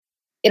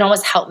it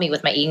almost helped me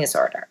with my eating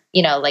disorder,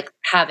 you know, like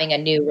having a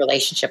new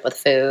relationship with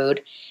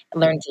food,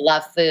 learn to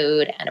love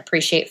food and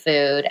appreciate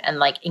food and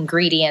like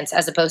ingredients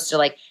as opposed to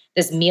like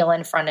this meal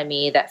in front of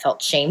me that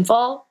felt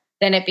shameful.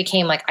 Then it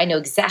became like, I know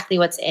exactly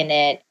what's in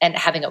it and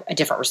having a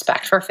different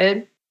respect for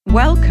food.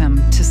 Welcome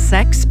to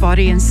Sex,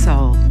 Body and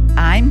Soul.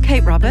 I'm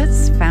Kate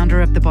Roberts,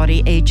 founder of The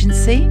Body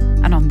Agency,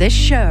 and on this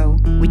show,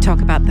 we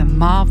talk about the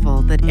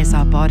marvel that is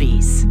our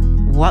bodies,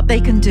 what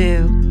they can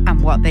do,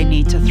 and what they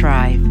need to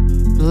thrive.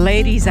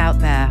 Ladies out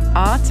there,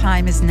 our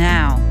time is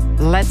now.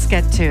 Let's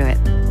get to it.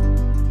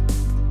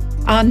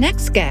 Our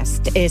next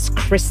guest is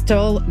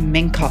Crystal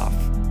Minkoff.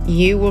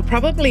 You will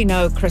probably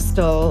know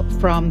Crystal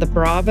from the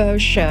Bravo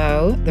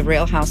show, The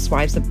Real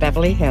Housewives of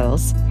Beverly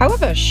Hills.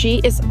 However, she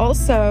is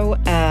also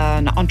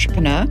an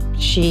entrepreneur.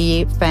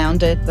 She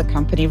founded the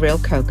company Real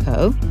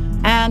Coco.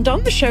 And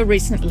on the show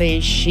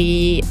recently,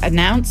 she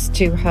announced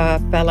to her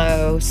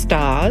fellow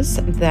stars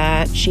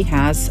that she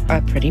has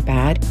a pretty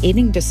bad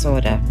eating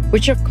disorder,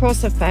 which of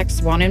course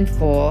affects 1 in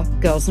 4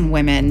 girls and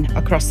women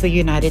across the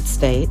United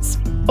States.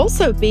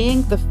 Also,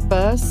 being the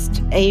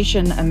first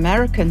Asian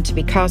American to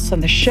be cast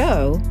on the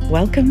show,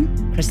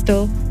 welcome,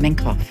 Crystal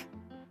Minkoff.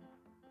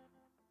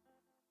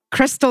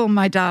 Crystal,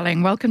 my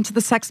darling, welcome to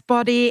the Sex,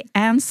 Body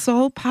and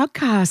Soul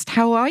podcast.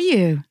 How are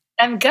you?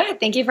 I'm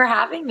good. Thank you for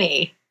having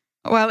me.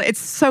 Well, it's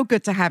so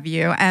good to have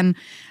you. And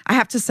I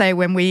have to say,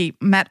 when we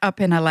met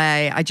up in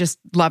LA, I just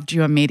loved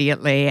you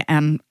immediately.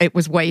 And it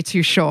was way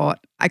too short.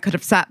 I could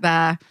have sat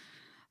there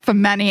for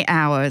many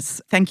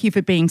hours. Thank you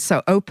for being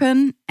so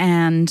open.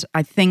 And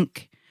I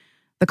think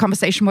the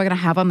conversation we're going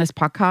to have on this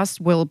podcast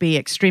will be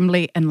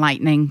extremely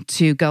enlightening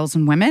to girls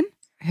and women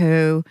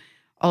who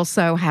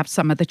also have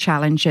some of the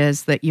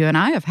challenges that you and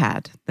I have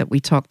had that we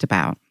talked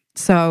about.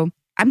 So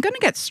I'm going to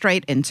get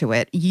straight into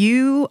it.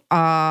 You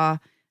are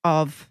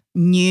of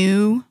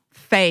new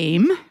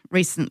fame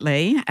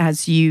recently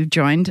as you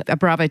joined a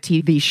Bravo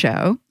TV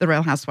show, The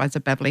Real Housewives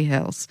of Beverly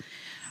Hills.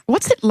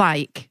 What's it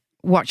like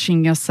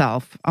watching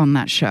yourself on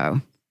that show?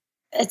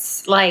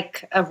 It's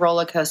like a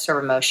roller coaster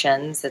of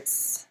emotions.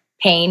 It's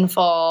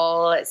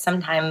painful. It's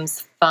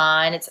sometimes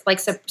fun. It's like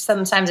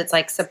sometimes it's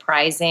like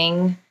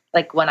surprising,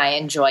 like when I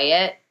enjoy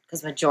it,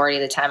 because majority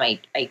of the time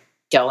I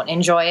don't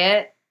enjoy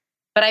it.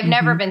 But I've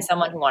never been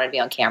someone who wanted to be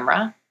on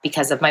camera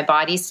because of my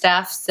body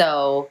stuff.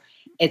 So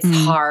it's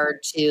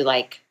hard to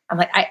like, I'm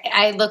like,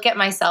 I look at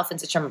myself in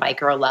such a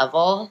micro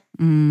level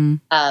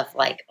of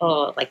like,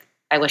 oh, like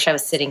I wish I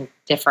was sitting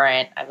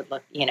different. I would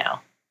look, you know,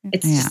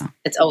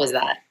 it's always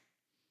that.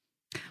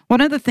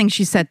 One of the things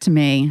she said to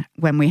me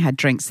when we had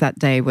drinks that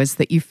day was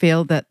that you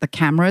feel that the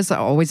cameras are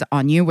always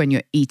on you when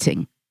you're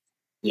eating.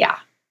 Yeah.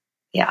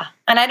 Yeah.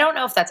 And I don't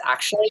know if that's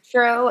actually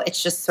true.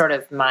 It's just sort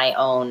of my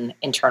own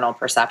internal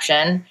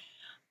perception.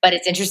 But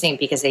it's interesting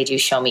because they do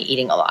show me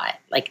eating a lot.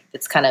 Like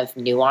it's kind of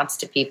nuanced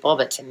to people,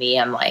 but to me,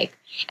 I'm like,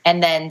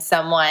 and then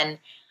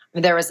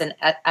there was an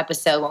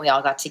episode when we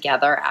all got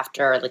together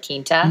after La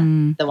Quinta,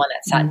 the one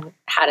that Sutton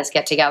had us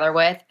get together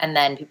with. And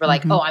then people are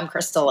like, oh, I'm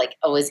Crystal, like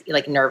always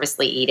like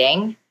nervously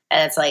eating.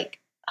 And it's like,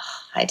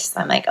 I just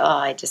don't want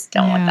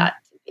that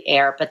to be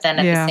air. But then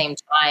at the same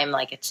time,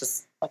 like, it's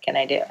just, what can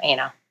I do? You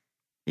know?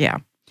 Yeah.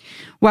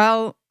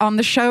 Well, on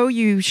the show,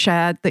 you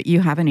shared that you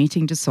have an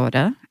eating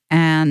disorder.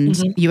 And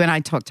you and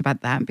I talked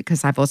about that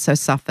because I've also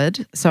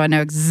suffered. So I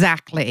know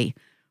exactly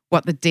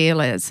what the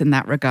deal is in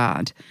that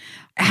regard.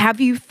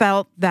 Have you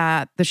felt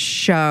that the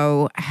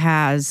show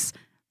has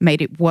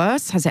made it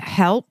worse? Has it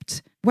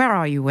helped? Where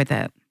are you with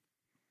it?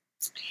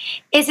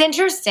 It's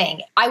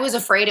interesting. I was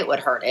afraid it would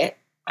hurt it.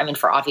 I mean,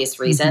 for obvious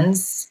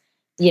reasons.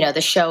 You know, the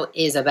show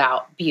is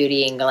about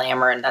beauty and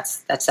glamour, and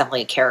that's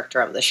definitely a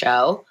character of the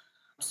show.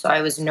 So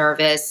I was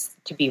nervous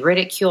to be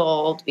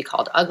ridiculed, to be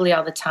called ugly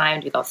all the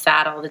time, to be called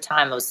fat all the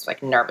time. I was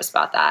like nervous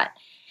about that.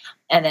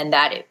 And then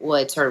that it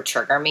would sort of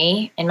trigger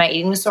me in my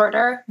eating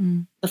disorder.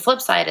 The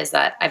flip side is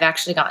that I've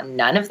actually gotten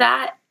none of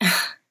that.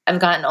 I've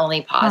gotten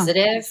only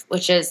positive,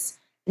 which is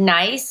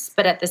nice.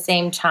 But at the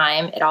same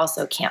time, it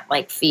also can't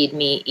like feed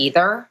me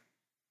either,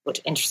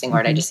 which interesting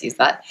word. I just used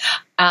that.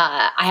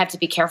 I have to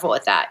be careful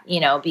with that,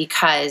 you know,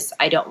 because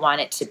I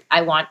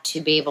want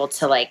to be able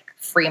to like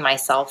free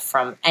myself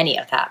from any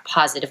of that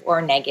positive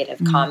or negative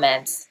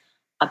comments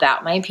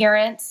about my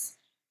appearance.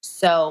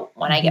 So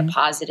when I get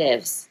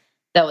positives,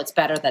 though it's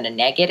better than a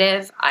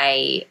negative,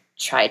 I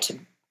try to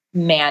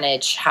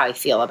manage how I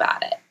feel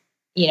about it,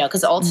 you know,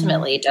 because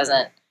ultimately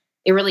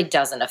it really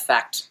doesn't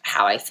affect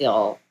how I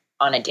feel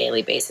on a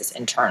daily basis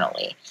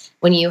internally.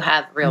 When you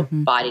have real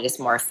body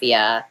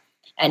dysmorphia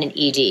and an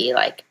ED,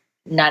 like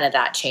none of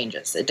that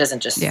changes. It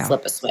doesn't just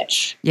flip a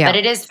switch. Yeah. But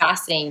it is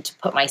fascinating to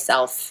put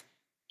myself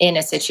in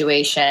a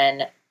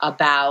situation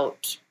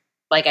about,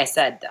 like I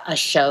said, a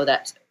show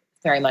that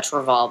very much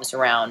revolves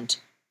around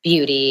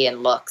beauty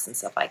and looks and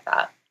stuff like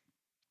that.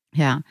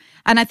 Yeah.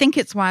 And I think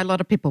it's why a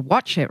lot of people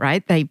watch it,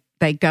 right?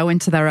 They go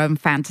into their own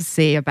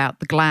fantasy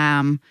about the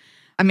glam.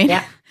 I mean,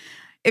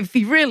 if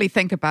you really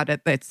think about it,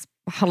 it's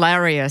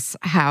hilarious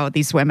how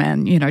these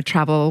women, you know,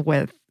 travel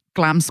with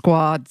glam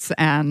squads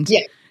and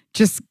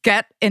just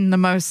get in the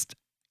most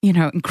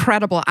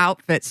incredible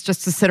outfits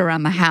just to sit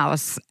around the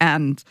house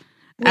and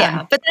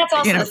yeah, but that's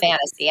also you know, the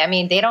fantasy. I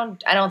mean, I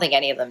don't think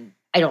any of them,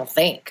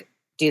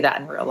 do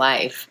that in real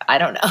life. I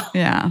don't know.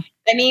 yeah,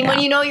 I mean, when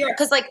yeah.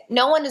 because like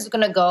no one is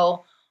going to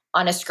go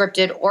on a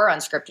scripted or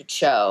unscripted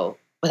show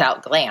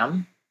without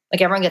glam.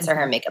 Like everyone gets their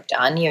hair and makeup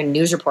done.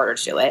 News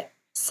reporters do it.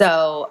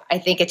 So I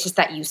think it's just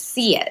that you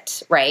see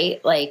it,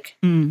 right? Like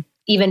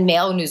even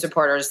male news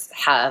reporters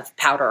have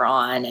powder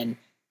on and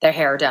their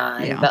hair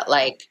done, but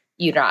like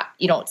you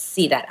don't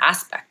see that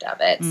aspect of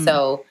it.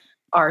 So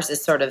ours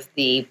is sort of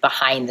the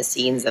behind the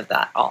scenes of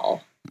that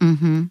all.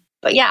 Mm-hmm.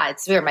 But yeah,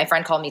 it's weird. My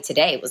friend called me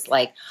today. It was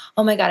like,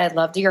 oh my God, I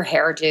loved your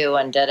hairdo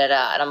and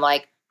da-da-da. And I'm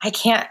like, I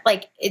can't,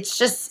 like, it's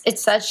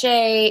such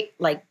a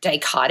like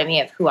dichotomy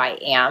of who I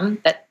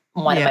am that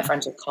one of my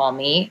friends would call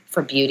me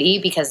for beauty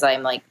because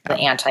I'm like the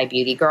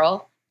anti-beauty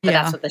girl. But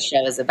that's what the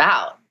show is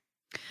about.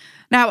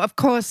 Now, of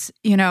course,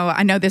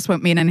 I know this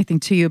won't mean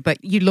anything to you,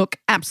 but you look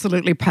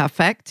absolutely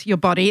perfect. Your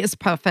body is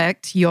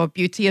perfect. Your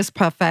beauty is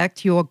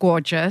perfect. You're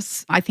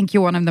gorgeous. I think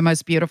you're one of the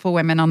most beautiful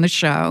women on the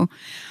show.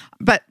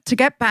 But to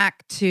get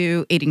back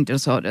to eating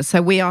disorders,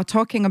 so we are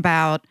talking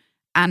about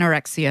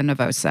anorexia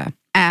nervosa.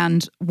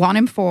 And 1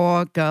 in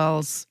 4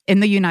 girls in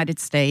the United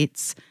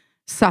States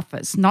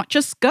suffers, not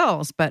just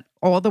girls, but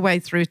all the way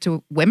through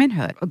to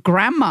womanhood.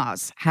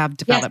 Grandmas have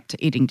developed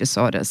eating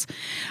disorders.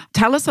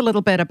 Tell us a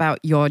little bit about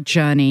your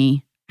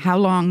journey. How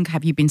long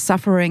have you been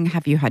suffering?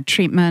 Have you had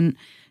treatment?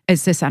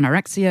 Is this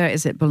anorexia?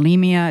 Is it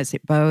bulimia? Is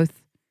it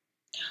both?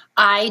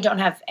 I don't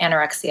have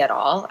anorexia at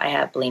all. I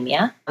have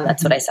bulimia.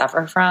 That's what I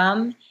suffer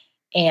from.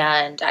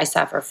 And I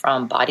suffer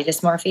from body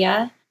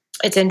dysmorphia.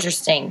 It's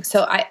interesting.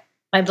 So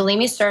my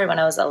bulimia started when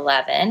I was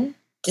 11.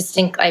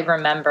 I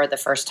remember the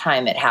first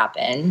time it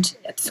happened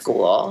at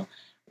school.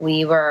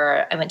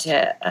 I went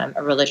to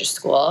a religious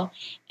school,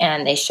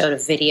 and they showed a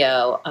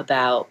video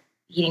about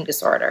eating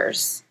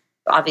disorders.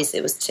 Obviously,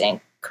 it was to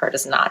encourage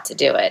us not to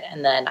do it.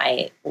 And then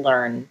I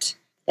learned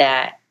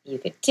that you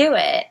could do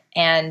it.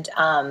 And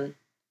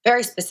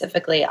very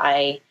specifically,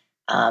 I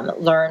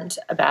learned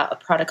about a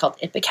product called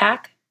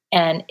Ipecac.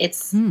 And do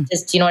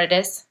you know what it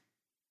is?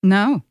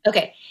 No.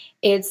 Okay.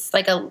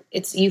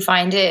 You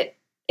find it,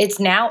 it's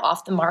now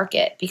off the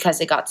market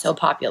because it got so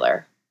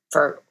popular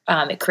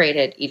it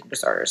created eating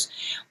disorders.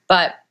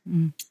 But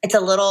it's a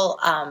little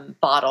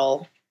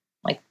bottle,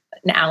 like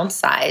an ounce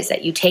size,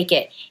 that you take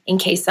it in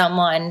case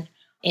someone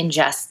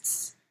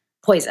ingests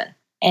poison.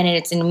 And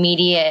it's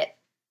immediate,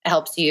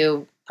 helps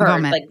you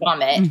vomit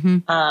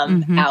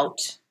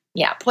out,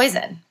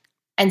 poison.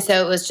 And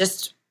so it was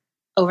just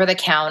over the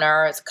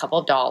counter. It's a couple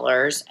of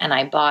dollars. And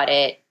I bought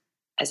it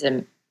as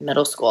a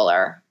middle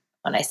schooler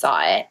when I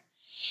saw it.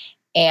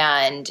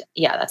 And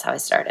that's how I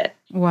started.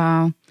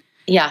 Wow.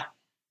 Yeah.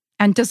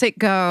 And does it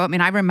go, I mean,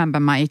 I remember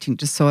my eating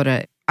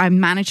disorder. I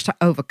managed to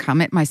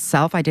overcome it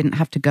myself. I didn't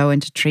have to go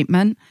into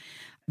treatment,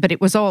 but it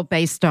was all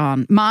based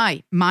on,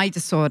 my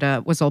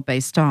disorder was all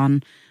based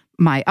on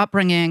my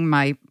upbringing,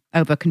 my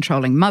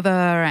over-controlling mother.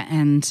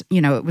 And,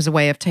 it was a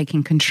way of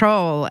taking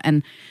control.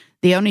 And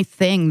the only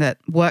thing that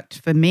worked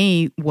for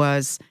me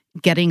was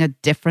getting a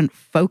different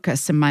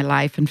focus in my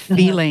life and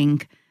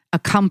feeling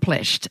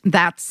accomplished.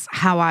 That's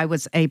how I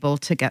was able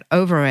to get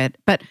over it.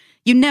 But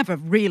you never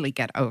really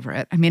get over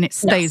it. I mean, it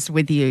stays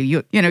with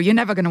you. You're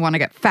never going to want to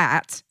get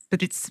fat,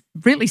 but it's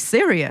really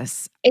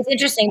serious. It's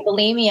interesting,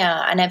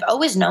 bulimia, and I've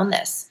always known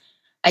this.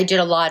 I went to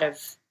a lot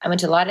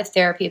of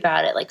therapy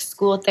about it, like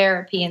school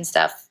therapy and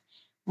stuff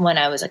when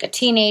I was like a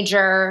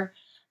teenager.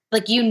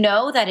 Like,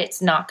 that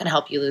it's not going to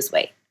help you lose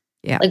weight.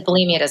 Yeah. Like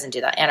bulimia doesn't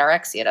do that.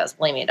 Anorexia does.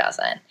 Bulimia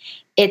doesn't.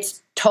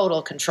 It's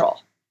total control.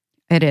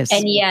 It is.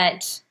 And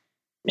yet,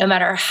 no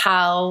matter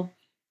how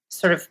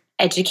sort of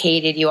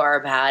educated you are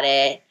about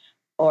it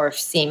or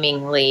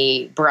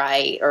seemingly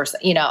bright or,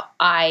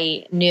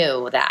 I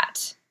knew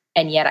that,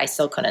 and yet I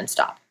still couldn't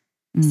stop.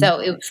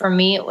 So for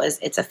me,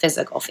 it's a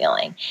physical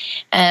feeling.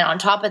 And on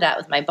top of that,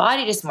 with my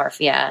body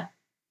dysmorphia,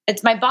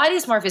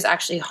 is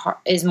actually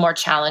is more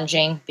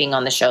challenging being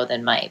on the show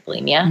than my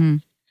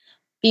bulimia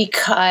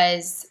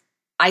because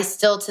I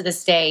still to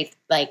this day,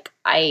 like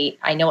I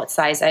know what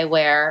size I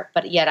wear,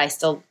 but yet I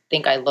still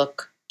think I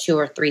look 2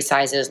 or 3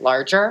 sizes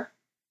larger.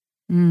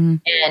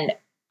 And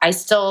I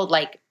still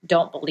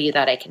don't believe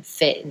that I can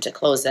fit into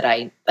clothes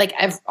that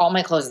all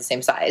my clothes are the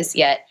same size,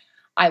 yet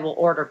I will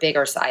order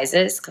bigger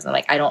sizes because I'm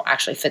like, I don't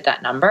actually fit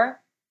that number.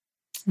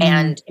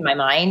 And in my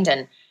mind,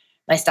 and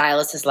my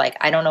stylist is like,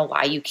 I don't know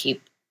why you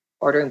keep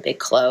ordering bigger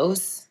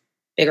clothes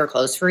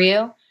for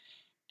you.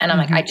 And I'm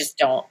like, I just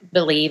don't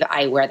believe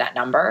I wear that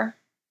number.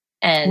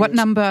 And what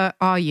number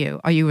are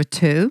you? Are you a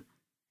 2?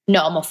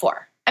 No, I'm a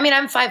 4. I mean,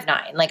 I'm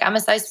 5'9". Like I'm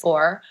a size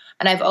 4,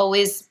 and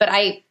but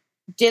I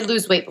did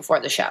lose weight before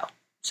the show.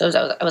 So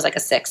I was like a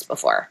 6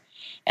 before,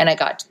 and I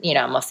got,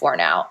 I'm a 4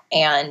 now.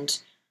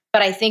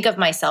 But I think of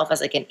myself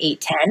as like an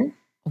 8'10".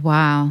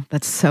 Wow.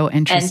 That's so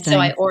interesting. And so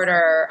I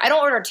don't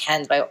order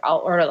 10s, but I'll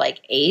order like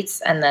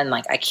 8s. And then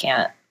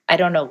I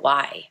don't know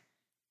why.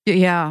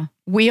 Yeah.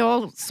 We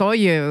all saw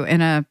you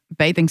in a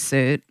bathing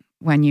suit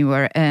when you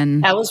were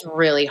in. That was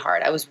really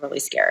hard. I was really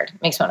scared.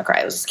 Makes me want to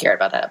cry. I was scared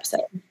about that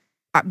episode.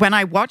 When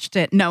I watched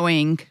it,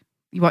 knowing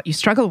what you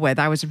struggle with,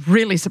 I was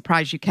really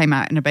surprised you came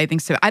out in a bathing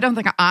suit. I don't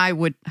think I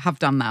would have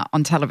done that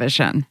on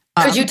television.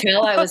 Could you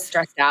tell I was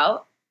stressed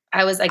out?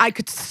 I was like, I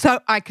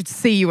could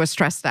see you were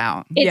stressed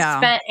out.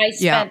 I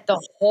spent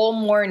the whole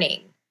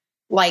morning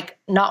like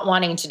not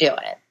wanting to do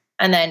it,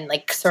 and then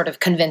like sort of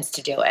convinced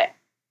to do it,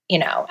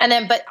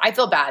 but I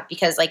feel bad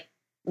because like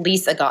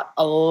Lisa got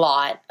a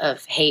lot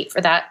of hate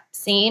for that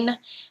scene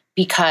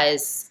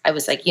because I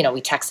was like,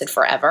 we texted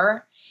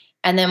forever.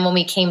 And then when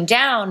we came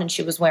down and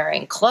she was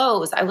wearing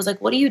clothes, I was like,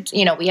 what do you,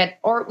 we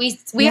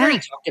already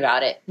talked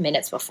about it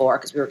minutes before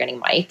because we were getting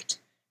mic'd.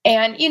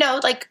 And,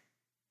 like,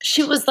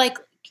 she was like,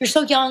 you're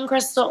so young,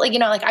 Crystal.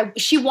 Like,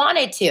 she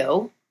wanted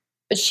to,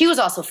 but she was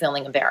also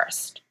feeling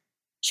embarrassed.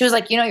 She was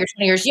like, you're 20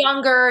 years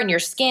younger and your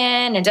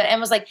skin and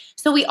was like,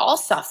 so we all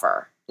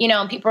suffer,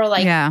 and people are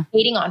like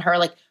hating on her.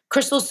 Like,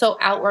 Crystal's so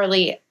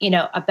outwardly,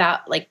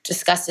 about like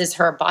discusses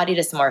her body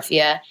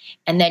dysmorphia,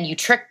 and then you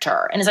tricked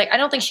her. And it's like, I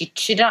don't think she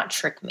did not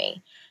trick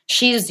me.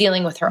 She's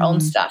dealing with her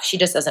own stuff. She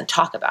just doesn't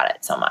talk about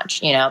it so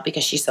much,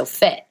 because she's so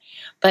fit.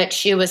 But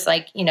she was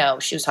like,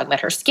 she was talking about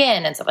her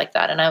skin and stuff like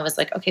that. And I was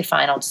like, okay,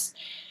 fine, I'll just,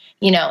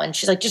 and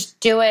she's like, just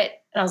do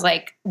it. And I was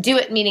like, do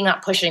it, meaning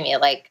not pushing me.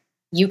 Like,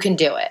 you can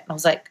do it. And I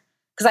was like,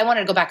 because I wanted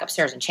to go back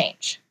upstairs and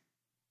change.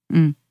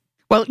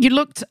 Well, you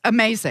looked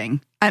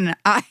amazing. And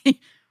I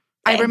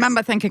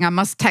remember thinking I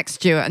must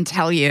text you and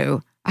tell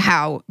you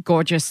how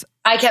gorgeous.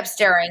 I kept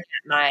staring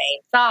at my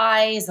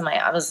thighs and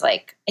I was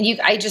like,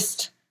 I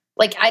just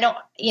like, I don't,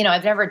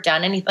 I've never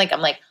done anything. Like,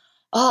 I'm like,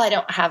 oh, I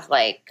don't have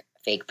like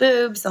fake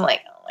boobs. I'm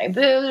like, oh, my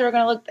boobs are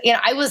going to look,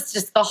 I was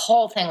just, the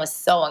whole thing was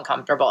so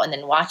uncomfortable. And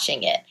then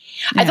watching it,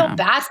 I felt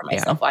bad for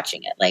myself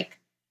watching it, like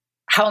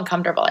how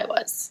uncomfortable I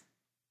was.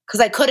 Because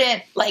I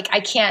couldn't, like,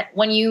 I can't,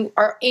 when you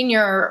are in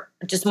your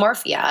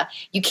dysmorphia,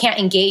 you can't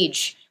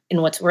engage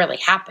in what's really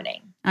happening.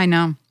 I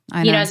know.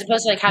 As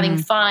opposed to like having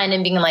fun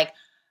and being like,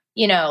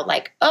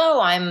 like,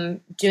 oh,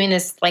 I'm doing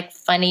this like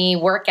funny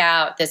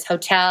workout, this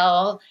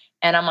hotel,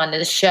 and I'm on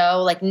the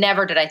show. Like,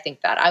 never did I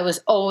think that. I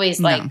was always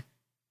like,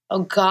 oh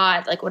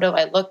God, like, what do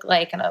I look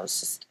like? And I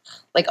was just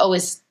like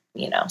always,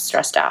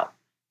 stressed out.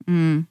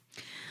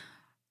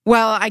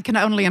 Well, I can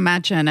only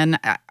imagine. And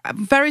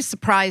I'm very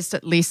surprised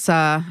at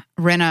Lisa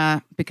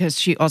Rinna because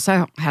she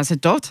also has a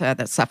daughter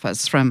that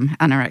suffers from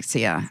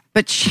anorexia,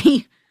 but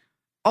she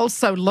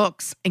also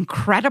looks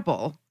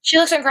incredible. She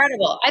looks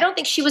incredible. I don't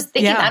think she was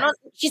thinking,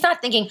 she's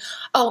not thinking,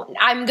 oh,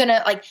 I'm going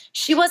to like,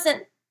 she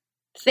wasn't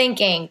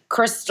thinking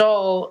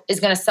Crystal is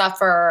going to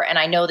suffer. And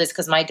I know this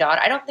because my daughter,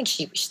 I don't think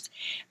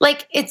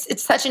like,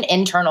 it's such an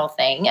internal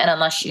thing. And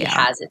unless she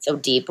has it so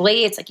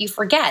deeply, it's like you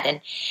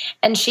forget.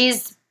 And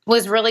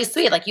was really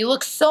sweet. Like, you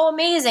look so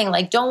amazing.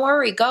 Like, don't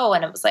worry, go.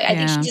 And it was like, I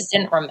think she just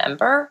didn't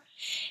remember.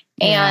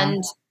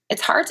 And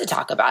it's hard to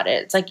talk about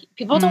it. It's like,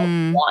 people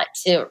don't want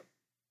to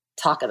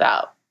talk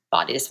about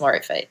body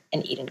dysmorphia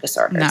and eating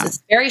disorders. No.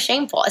 It's very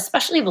shameful,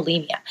 especially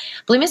bulimia.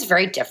 Bulimia is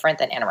very different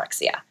than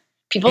anorexia.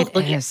 People look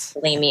at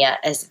bulimia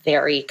as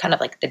very kind of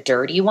like the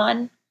dirty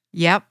one.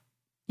 Yep.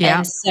 Yeah.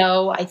 And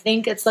so I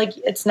think it's like,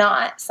 it's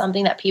not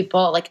something that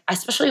people like,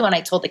 especially when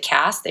I told the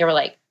cast, they were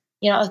like,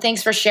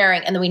 thanks for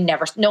sharing. And then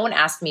no one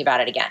asked me about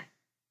it again,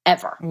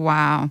 ever.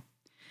 Wow.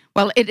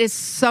 Well, it is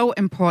so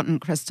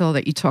important, Crystal,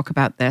 that you talk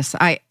about this.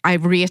 I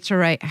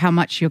reiterate how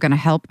much you're going to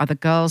help other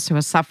girls who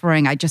are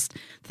suffering. I just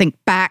think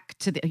back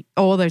to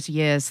all those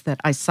years that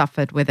I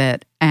suffered with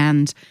it.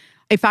 And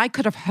if I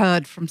could have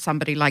heard from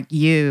somebody like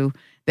you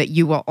that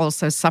you were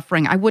also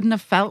suffering, I wouldn't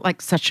have felt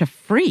like such a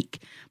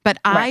freak. But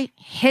I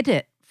hid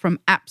it from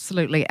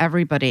absolutely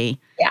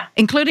everybody,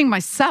 including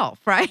myself,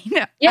 right?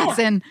 Yeah. As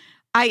in,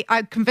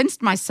 I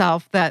convinced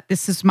myself that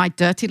this is my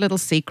dirty little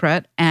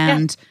secret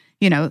and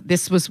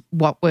this was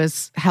what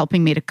was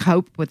helping me to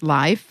cope with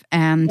life.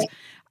 And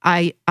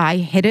I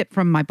hid it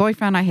from my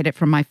boyfriend. I hid it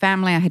from my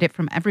family. I hid it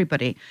from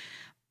everybody.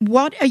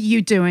 What are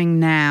you doing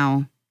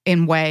now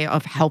in way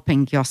of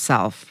helping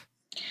yourself?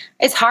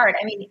 It's hard.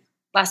 I mean,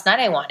 last night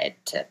I wanted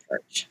to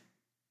purge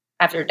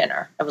after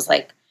dinner. I was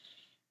like,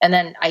 and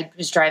then I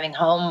was driving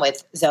home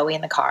with Zoe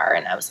in the car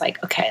and I was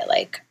like, okay,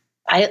 like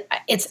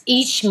it's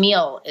each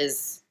meal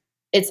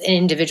it's an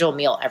individual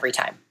meal every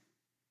time.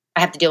 I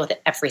have to deal with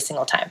it every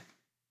single time.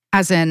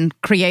 As in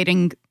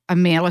creating a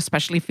meal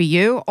especially for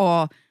you,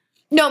 or?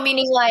 No,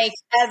 meaning like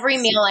every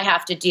meal I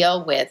have to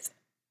deal with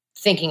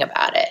thinking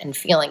about it and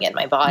feeling it in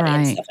my body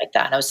and stuff like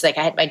that. And I was like,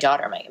 I had my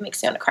daughter, it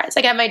makes me want to cry. It's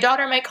like I had my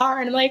daughter in my car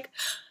and I'm like,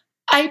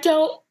 I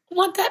don't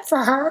want that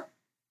for her.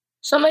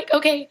 So I'm like,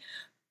 okay,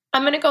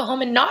 I'm going to go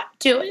home and not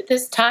do it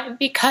this time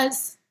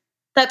because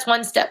that's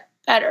one step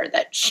better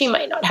that she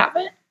might not have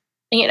it,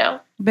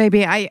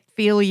 Baby, I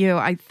feel you.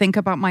 I think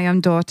about my own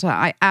daughter.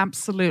 I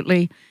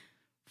absolutely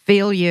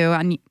feel you.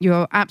 And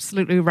you're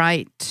absolutely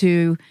right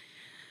to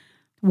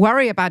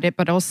worry about it,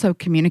 but also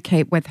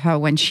communicate with her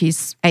when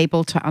she's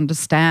able to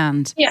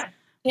understand. Yeah.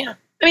 Yeah.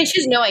 I mean,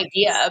 she has no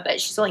idea,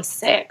 but she's only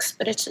 6,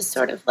 but it's just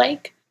sort of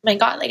like, my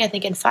God, like I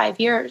think in 5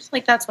 years,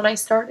 like that's when I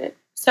started.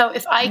 So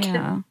if I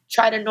can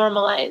try to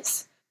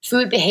normalize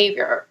food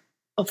behavior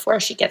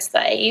before she gets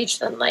that age,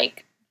 then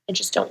like, I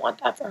just don't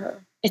want that for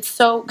her. It's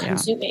so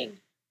consuming.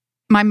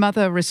 My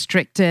mother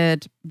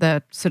restricted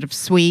the sort of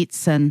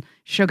sweets and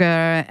sugar,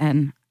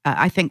 and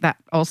I think that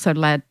also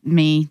led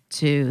me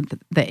to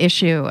the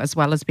issue as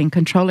well as being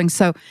controlling.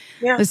 So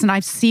listen,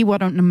 I see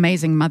what an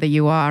amazing mother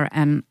you are,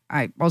 and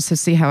I also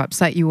see how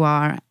upset you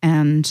are,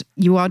 and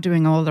you are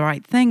doing all the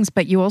right things,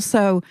 but you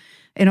also,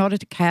 in order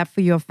to care for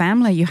your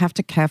family, you have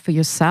to care for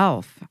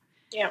yourself.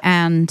 Yeah.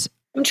 And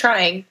I'm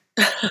trying.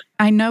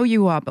 I know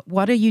you are, but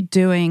what are you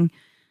doing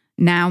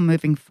now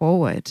moving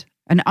forward?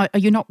 And are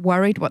you not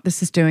worried what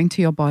this is doing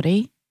to your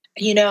body?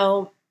 You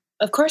know,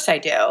 of course I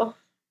do.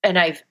 And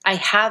I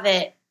have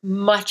it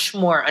much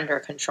more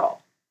under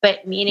control.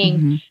 But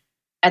meaning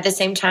at the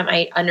same time,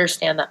 I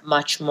understand that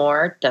much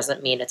more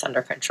doesn't mean it's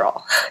under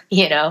control,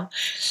 you know?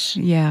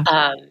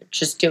 Yeah.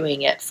 Just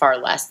doing it far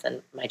less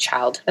than my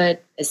childhood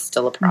is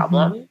still a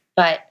problem.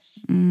 But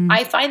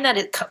I find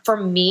that for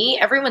me,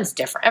 everyone's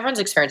different. Everyone's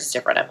experience is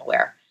different, I'm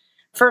aware.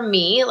 For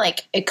me,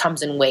 like it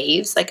comes in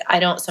waves. Like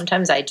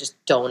sometimes I just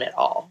don't at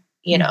all,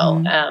 you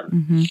know?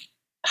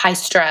 High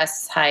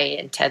stress, high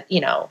intent,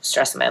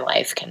 stress in my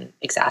life can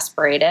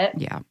exacerbate it.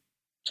 Yeah.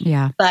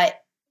 Yeah. But,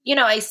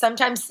 I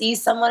sometimes see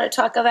someone to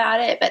talk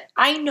about it, but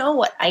I know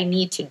what I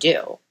need to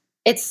do.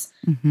 It's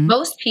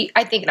most people,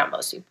 I think not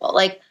most people,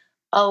 like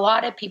a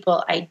lot of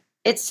people,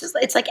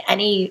 it's like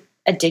any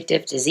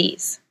addictive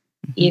disease.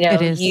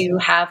 You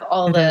have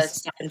all the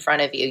stuff in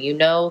front of you,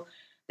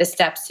 the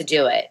steps to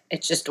do it.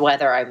 It's just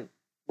whether I'm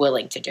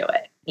willing to do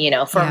it.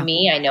 For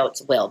me, I know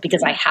it's will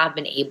because I have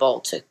been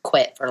able to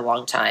quit for a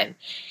long time.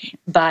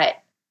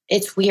 But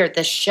it's weird.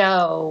 The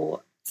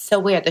show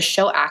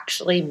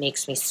actually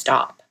makes me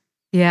stop.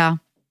 Yeah.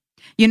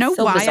 You know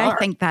so why bizarre. I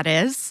think that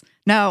is?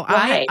 No,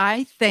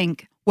 I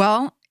think,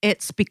 well,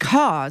 it's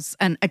because,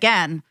 and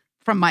again,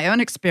 from my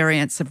own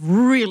experience of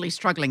really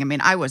struggling, I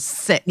mean, I was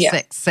sick.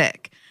 Yeah.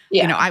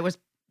 I was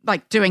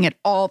like doing it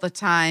all the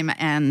time.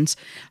 And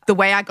the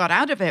way I got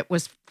out of it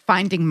was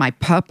finding my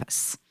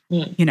purpose.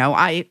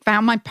 I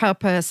found my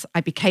purpose.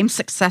 I became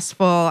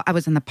successful. I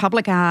was in the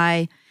public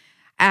eye.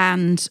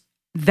 And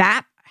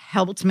that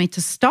helped me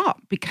to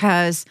stop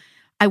because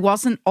I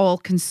wasn't all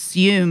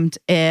consumed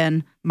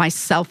in my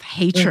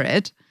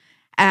self-hatred.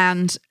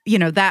 And,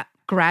 that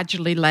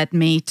gradually led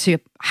me to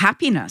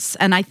happiness.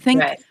 And I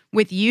think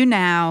with you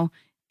now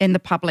in the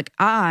public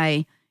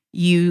eye,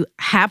 you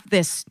have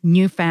this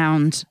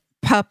newfound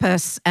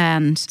purpose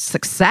and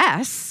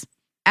success.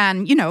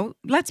 And,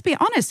 let's be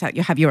honest,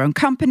 you have your own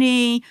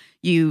company,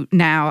 you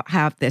now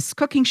have this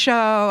cooking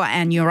show,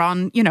 and you're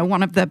on,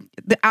 one of the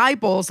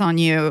eyeballs on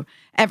you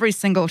every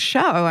single show.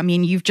 I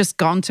mean, you've just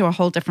gone to a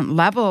whole different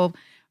level,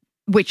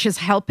 which is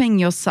helping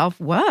your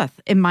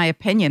self-worth, in my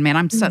opinion. I mean,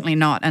 I'm certainly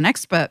not an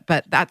expert,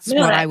 but that's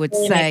what I would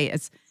say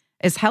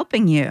is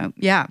helping you.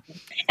 Yeah.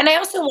 And I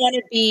also want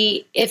to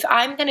be, if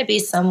I'm going to be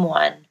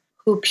someone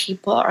who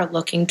people are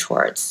looking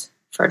towards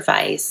for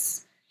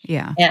advice.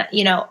 Yeah. And,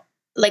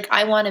 like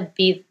I want to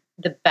be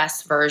the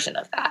best version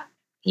of that,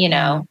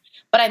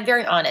 but I'm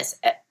very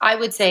honest. I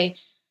would say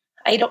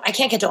I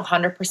can't get to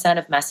 100%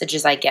 of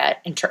messages I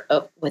get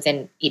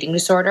within eating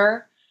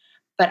disorder,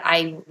 but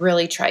I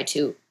really try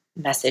to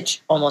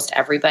message almost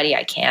everybody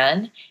I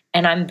can.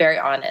 And I'm very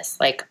honest.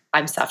 Like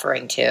I'm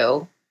suffering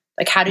too.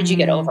 Like, how did you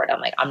get over it?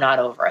 I'm like, I'm not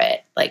over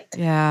it. Like,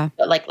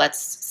 but like, let's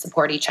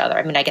support each other.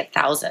 I mean, I get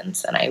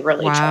thousands and I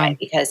really try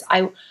because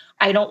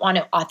I don't want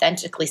to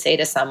authentically say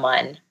to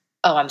someone,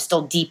 oh, I'm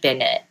still deep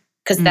in it.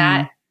 Because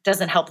that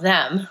doesn't help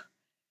them.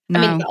 No.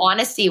 I mean, the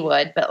honesty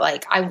would, but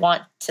like, I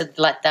want to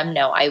let them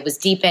know I was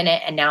deep in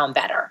it and now I'm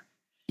better.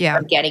 Yeah.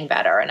 I'm getting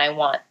better. And I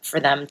want for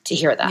them to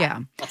hear that. Yeah.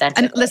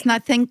 Authentically. And listen, I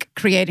think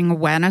creating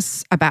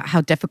awareness about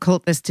how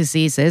difficult this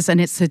disease is, and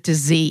it's a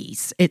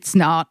disease. It's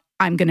not,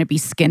 I'm going to be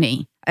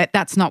skinny.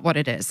 That's not what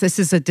it is. This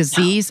is a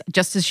disease,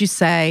 just as you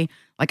say,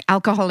 like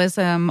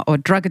alcoholism or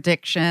drug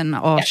addiction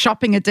or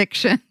shopping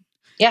addiction.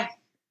 Yeah.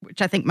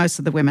 Which I think most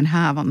of the women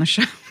have on the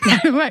show.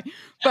 Right.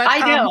 But I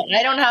don't.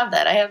 I don't have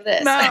that. I have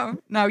this.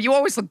 No, you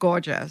always look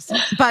gorgeous.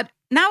 But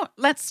now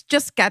let's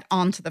just get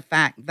on to the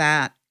fact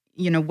that,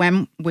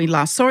 when we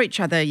last saw each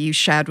other, you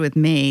shared with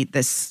me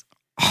this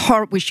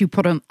which you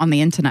put on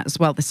the internet as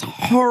well, this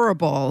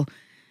horrible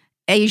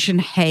Asian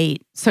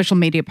hate social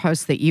media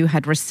post that you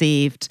had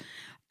received.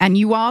 And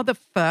you are the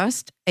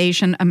first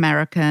Asian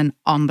American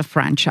on the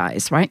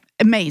franchise, right?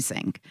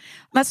 Amazing.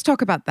 Let's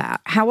talk about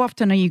that. How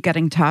often are you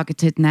getting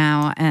targeted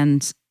now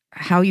and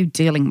how are you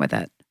dealing with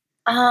it?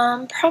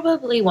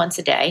 Probably once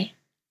a day.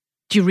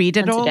 Do you read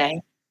it all? Once a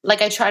day.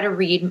 Like I try to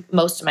read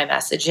most of my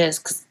messages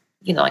because,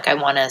 like I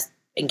want to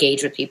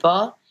engage with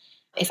people.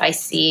 If I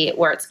see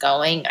where it's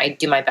going, I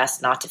do my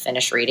best not to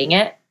finish reading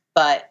it.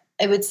 But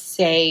I would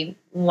say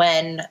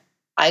when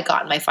I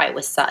got in my fight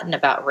with Sutton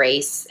about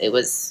race, it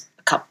was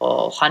a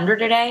couple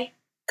hundred a day.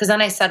 Because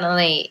then I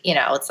suddenly,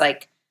 it's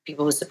like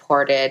people who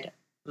supported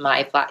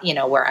my,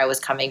 where I was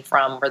coming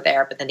from were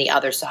there. But then the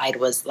other side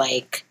was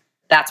like,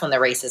 that's when the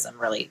racism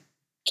really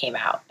came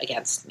out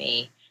against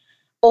me.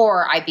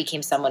 or I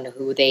became someone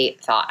who they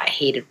thought I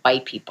hated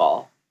white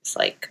people. It's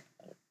like,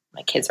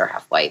 my kids are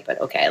half white, but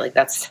okay. Like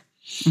that's,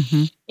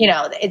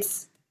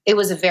 it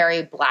was a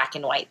very black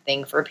and white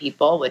thing for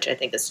people, which I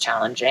think is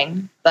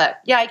challenging. But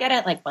yeah, I get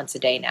it like once a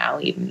day now,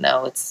 even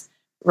though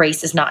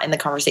race is not in the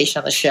conversation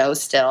on the show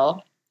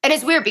still. And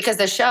it's weird because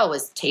the show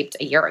was taped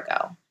a year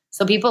ago.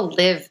 So people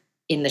live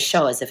in the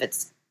show as if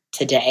it's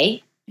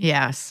today.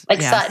 Yes.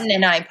 Like Sutton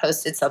and I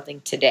posted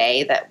something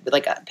today that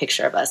like a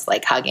picture of us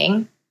like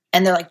hugging.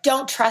 And they're like,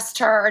 don't trust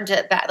her. And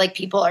that like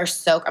people are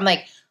so, I'm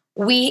like,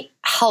 we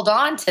held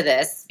on to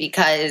this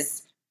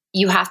because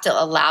you have to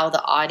allow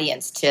the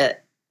audience to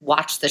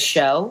watch the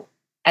show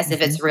as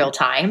if it's real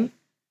time.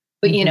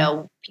 But,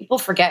 people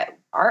forget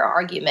our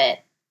argument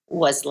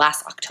was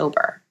last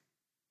October,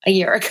 a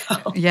year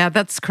ago. Yeah,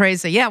 that's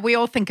crazy. Yeah, we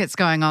all think it's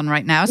going on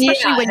right now,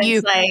 especially when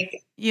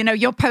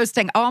you're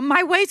posting on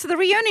my way to the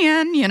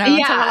reunion, so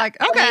we're like,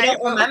 okay. And they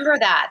don't remember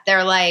that.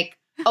 They're like,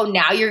 oh,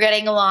 now you're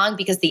getting along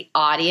because the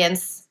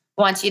audience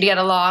wants you to get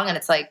along. And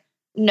it's like,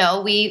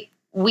 no,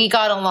 we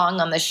got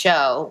along on the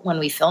show when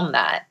we filmed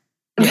that.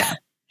 Yeah.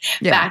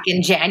 Back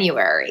in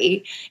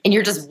January, and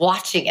you're just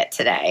watching it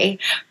today.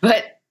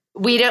 But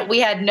we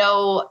had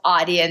no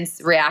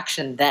audience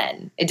reaction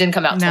then. It didn't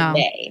come out till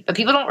May. But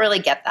people don't really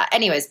get that.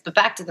 Anyways, but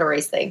back to the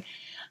race thing.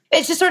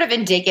 It's just sort of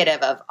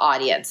indicative of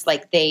audience.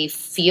 Like they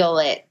feel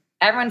it.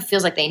 Everyone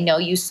feels like they know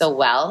you so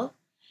well,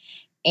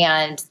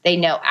 and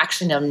they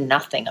actually know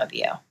nothing of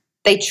you.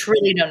 They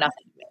truly know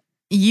nothing of you.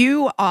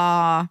 You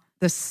are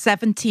the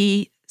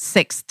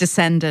 76th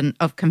descendant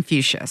of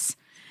Confucius.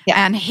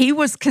 Yeah. And he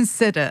was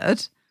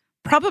considered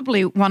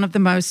probably one of the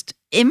most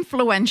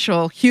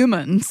influential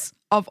humans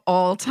of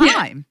all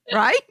time,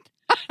 right?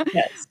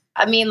 Yes.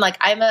 I mean, like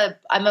I'm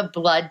a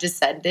blood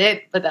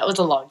descendant, but that was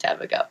a long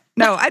time ago.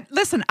 No,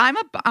 listen, I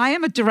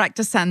am a direct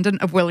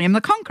descendant of William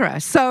the Conqueror.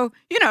 So,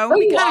 we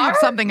kind of have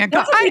something in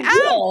common.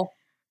 I am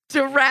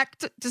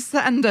direct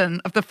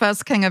descendant of the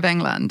first king of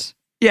England.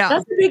 Yeah.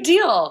 That's a big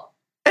deal.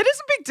 It is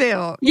a big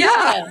deal.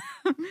 Yeah.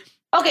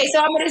 Okay, so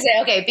I'm going to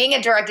say, being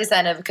a direct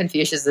descendant of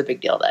Confucius is a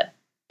big deal then.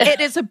 It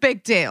is a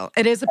big deal.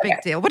 It is a big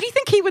deal. What do you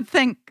think he would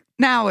think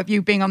now of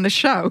you being on the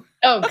show?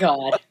 Oh,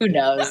 God. Who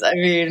knows? I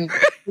mean,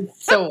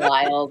 it's so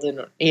wild.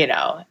 And,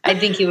 I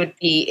think he would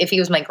be, if he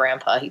was my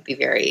grandpa, he'd be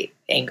very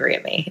angry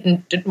at me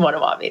and didn't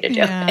want me to do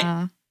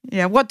it.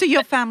 Yeah. What do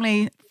your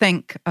family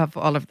think of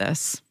all of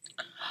this?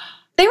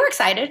 They were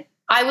excited.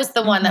 I was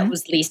the one that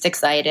was least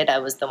excited. I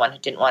was the one who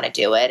didn't want to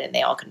do it. And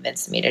they all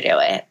convinced me to do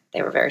it.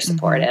 They were very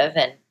supportive.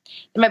 And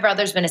my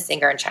brother's been a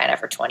singer in China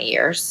for 20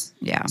 years.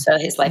 Yeah. So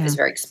his life is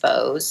very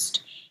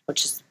exposed,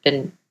 which has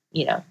been,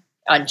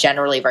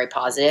 generally very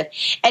positive.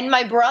 And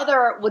my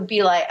brother would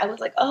be like, I was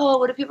like, oh,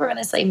 what if people are going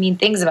to say mean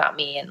things about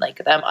me? And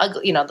like, I'm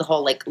ugly, the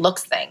whole like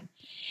looks thing.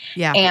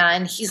 Yeah.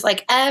 And he's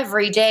like,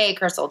 every day,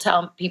 Crystal,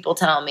 people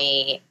tell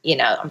me,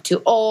 I'm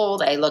too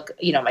old. I look,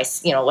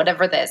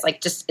 whatever this,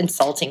 like just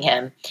insulting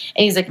him. And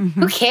he's like,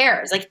 who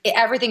cares? Like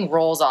everything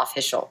rolls off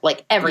his shoulder,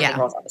 like everything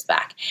rolls off his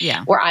back.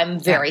 Yeah. Where I'm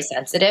very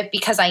sensitive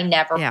because I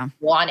never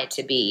wanted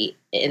to be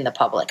in the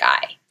public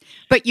eye.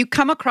 But you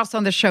come across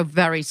on the show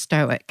very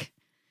stoic.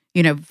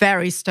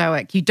 Very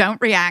stoic. You don't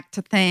react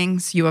to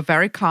things. You are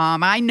very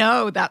calm. I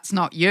know that's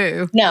not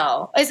you.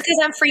 No, it's because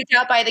I'm freaked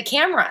out by the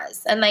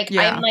cameras. And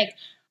I'm like,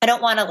 I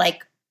don't want to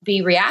like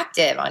be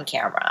reactive on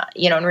camera.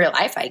 In real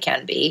life I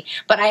can be,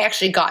 but I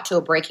actually got to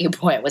a breaking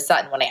point with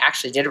Sutton when I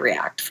actually did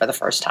react for the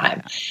first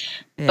time.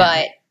 Yeah.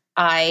 But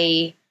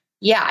I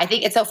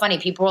think it's so funny.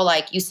 People were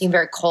like, you seem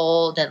very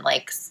cold and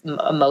like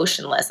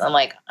emotionless. I'm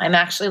like, I'm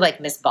actually like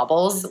Miss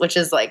Bubbles, which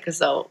is like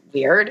so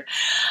weird.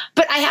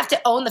 But I have to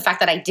own the fact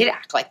that I did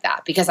act like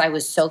that because I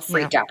was so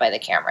freaked out by the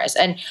cameras.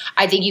 And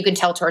I think you can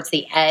tell towards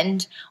the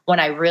end when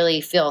I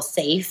really feel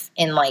safe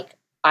in like,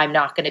 I'm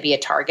not going to be a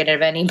target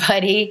of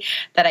anybody,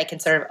 that I can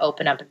sort of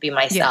open up and be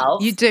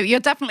myself. Yeah, you do. You're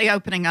definitely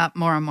opening up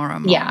more and more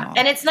and more. Yeah.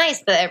 And it's nice.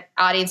 The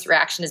audience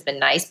reaction has been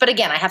nice. But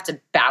again, I have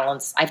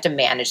to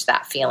manage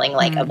that feeling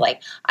of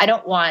like, I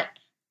don't want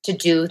to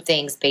do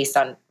things based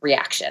on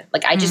reaction.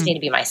 Like I just need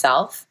to be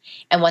myself.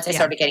 And once I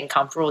started getting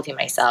comfortable with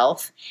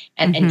myself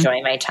and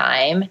enjoying my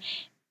time,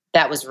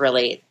 that was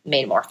really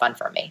made more fun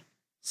for me.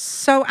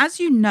 So as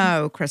you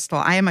know, Crystal,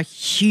 I am a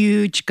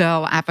huge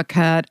girl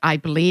advocate. I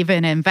believe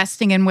in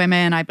investing in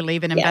women. I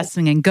believe in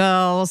investing in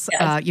girls.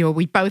 Yes.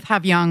 We both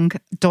have young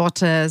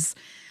daughters.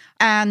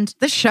 And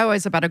this show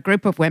is about a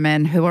group of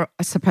women who are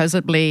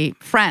supposedly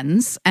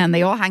friends, and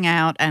they all hang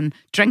out and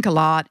drink a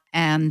lot,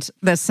 and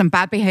there's some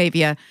bad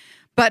behavior.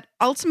 But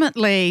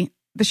ultimately,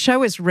 the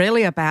show is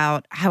really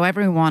about how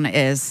everyone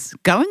is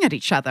going at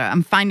each other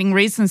and finding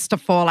reasons to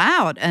fall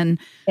out and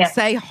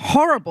say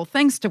horrible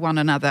things to one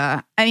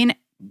another. I mean,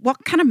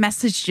 what kind of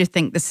message do you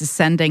think this is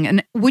sending?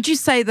 And would you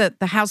say that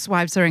the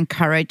housewives are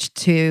encouraged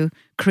to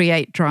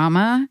create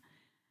drama?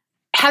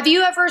 Have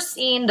you ever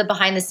seen the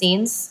behind the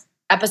scenes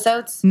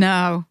episodes?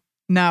 No,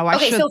 I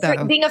should, so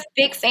though. Being a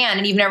big fan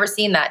and you've never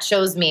seen that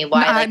shows me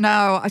why.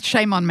 No,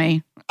 shame on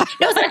me.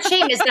 No, it's not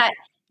shame. It's that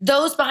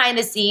those behind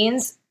the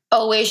scenes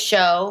always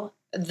show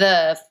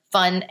the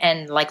fun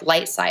and like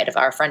light side of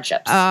our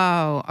friendships.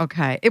 Oh,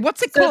 okay.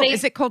 What's it called?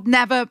 Is it called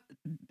Never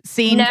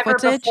Seen Never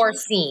Footage? Before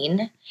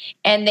Seen.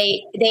 And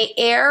they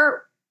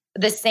air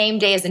the same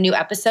day as a new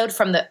episode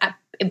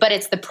but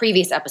it's the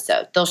previous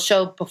episode. They'll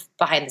show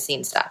behind the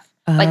scenes stuff,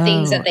 like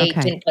things that they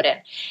didn't put in.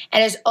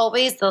 And it's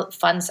always the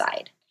fun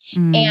side.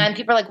 And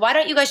people are like, why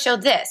don't you guys show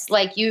this?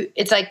 Like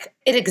it's like,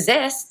 it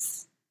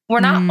exists.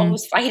 We're not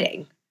always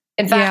fighting.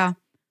 In fact,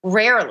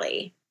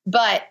 rarely.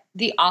 But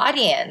the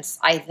audience,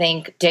 I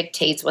think,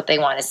 dictates what they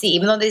want to see.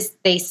 Even though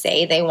they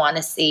say they want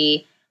to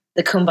see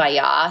the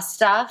kumbaya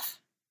stuff,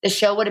 the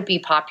show wouldn't be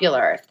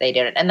popular if they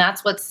did it. And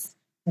that's what's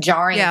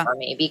jarring for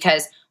me,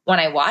 because when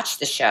I watch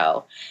the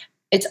show,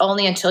 it's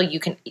only until you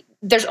can,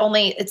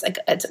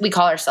 we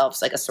call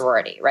ourselves like a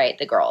sorority, right?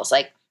 The girls,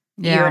 like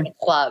you're in a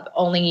club,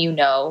 only you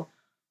know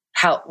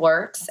how it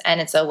works.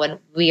 And so when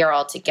we are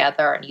all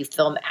together and you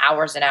film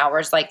hours and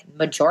hours, like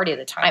majority of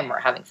the time we're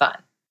having fun.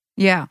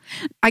 Yeah,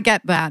 I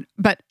get that.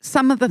 But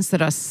some of the things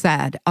that are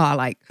said are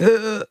like,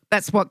 ugh,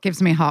 that's what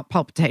gives me heart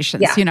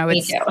palpitations. Yeah,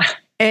 me too.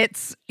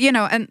 It's,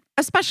 and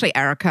especially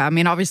Erica. I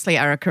mean, obviously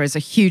Erica is a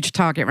huge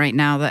target right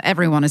now that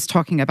everyone is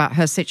talking about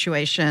her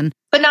situation.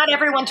 But not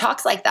everyone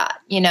talks like that,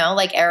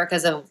 like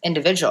Erica's an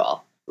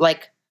individual.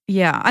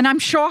 Yeah, and I'm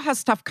sure her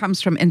stuff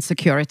comes from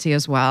insecurity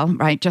as well,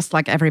 right? Just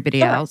like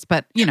everybody else.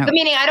 But, But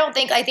meaning,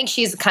 I think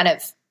she's kind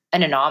of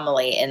an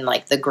anomaly in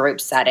like the group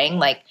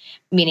setting,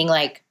 meaning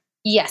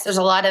yes, there's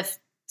a lot of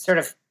sort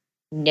of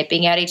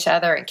nipping at each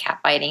other and cat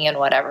biting and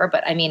whatever.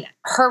 But I mean,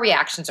 her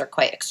reactions are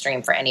quite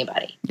extreme for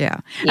anybody.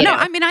 Yeah. No,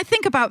 I mean, I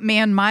think about me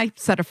and my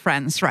set of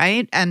friends,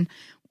 right? And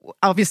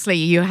obviously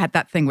you had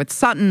that thing with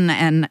Sutton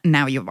and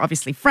now you're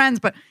obviously friends,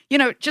 but,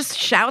 just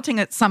shouting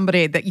at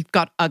somebody that you've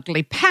got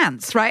ugly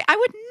pants, right? I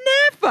would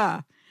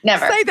never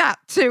say that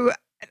to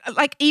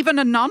even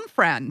a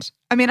non-friend.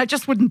 I mean, I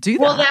just wouldn't do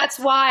that. Well, that's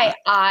why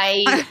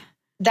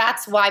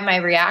that's why my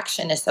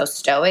reaction is so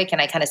stoic,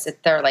 and I kind of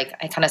sit there, I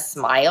kind of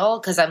smile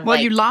because I'm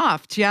you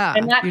laughed, yeah.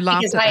 You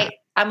laughed because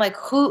I'm like,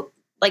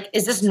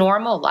 is this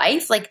normal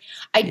life?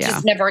 I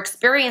just never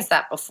experienced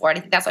that before. And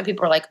I think that's why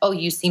people are like, oh,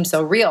 you seem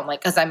so real. I'm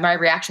like, because my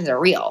reactions are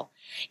real.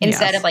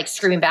 Instead of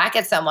screaming back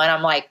at someone,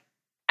 I'm like,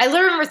 I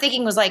literally remember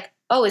thinking was like,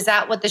 oh, is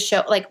that what the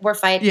show, we're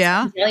fighting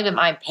with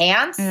my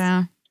pants?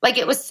 Yeah.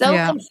 It was so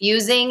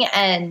confusing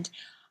and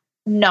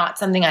not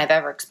something I've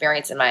ever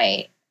experienced in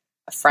my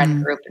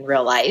friend group in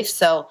real life.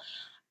 So,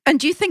 and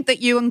do you think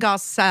that you and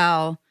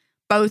Garcelle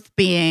both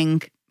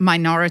being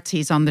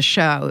minorities on the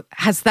show,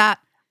 has that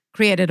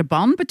created a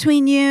bond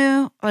between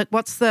you? There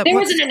was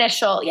an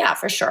initial,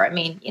 for sure. I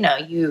mean,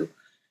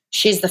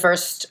 she's the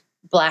first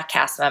Black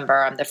cast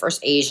member. I'm the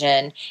first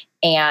Asian.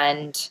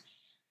 And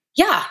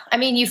I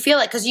mean, you feel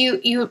it because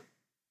you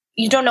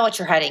don't know what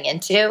you're heading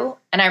into.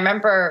 And I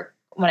remember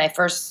when I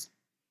first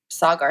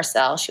saw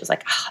Garcelle, she was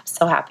like, I'm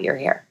so happy you're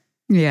here.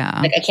 Yeah.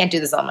 I can't do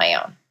this on my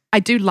own. I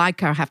do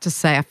like her, I have to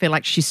say. I feel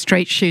like she's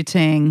straight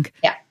shooting.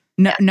 Yeah.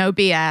 No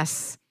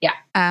BS. Yeah.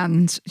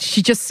 And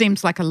she just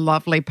seems like a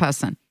lovely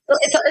person.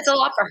 It's a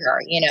lot for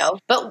her,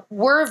 But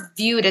we're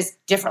viewed as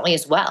differently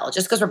as well.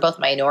 Just because we're both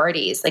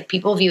minorities.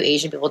 People view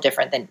Asian people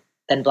different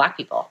than Black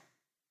people.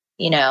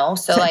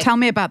 So tell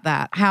me about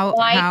that.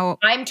 How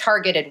I'm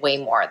targeted way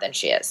more than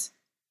she is.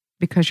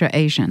 Because you're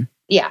Asian.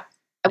 Yeah.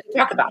 We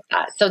talk about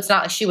that. So it's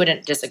not like she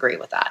wouldn't disagree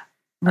with that.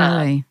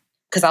 Really?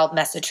 Because I'll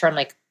message her. I'm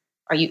like,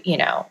 are you,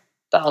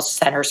 I'll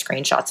send her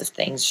screenshots of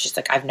things. She's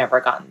like, I've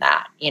never gotten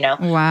that,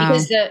 Wow.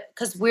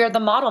 Because we're the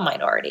model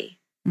minority,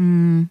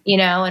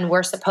 and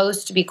we're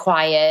supposed to be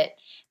quiet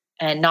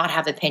and not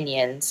have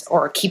opinions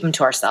or keep them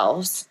to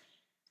ourselves.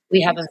 We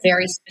have a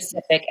very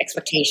specific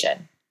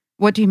expectation.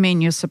 What do you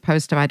mean you're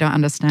supposed to? I don't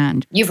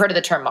understand. You've heard of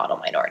the term model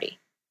minority?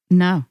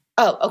 No.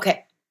 Oh,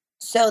 okay.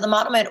 So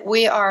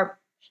we are,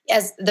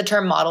 as the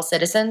term model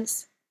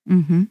citizens,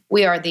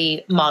 we are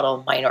the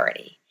model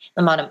minority.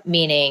 The model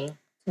meaning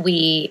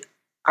we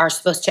are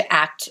supposed to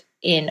act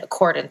in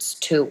accordance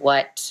to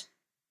what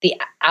the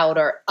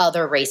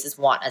other races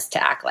want us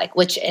to act like,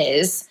 which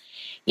is,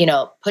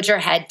 put your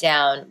head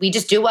down. We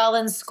just do well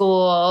in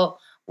school.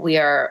 We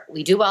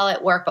do well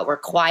at work, but we're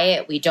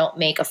quiet. We don't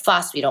make a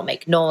fuss. We don't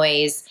make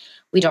noise.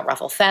 We don't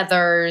ruffle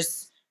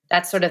feathers.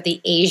 That's sort of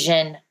the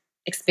Asian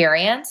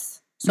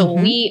experience. So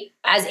we,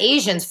 as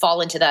Asians,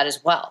 fall into that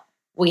as well.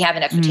 We have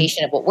an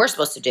expectation of what we're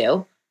supposed to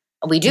do,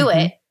 and we do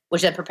it,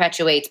 which then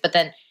perpetuates. But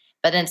then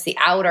it's the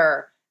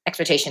outer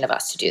expectation of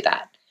us to do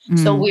that.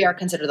 So we are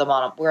considered the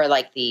model. We're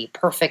like the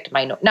perfect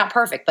not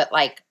perfect, but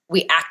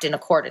we act in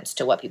accordance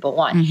to what people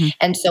want.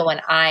 And so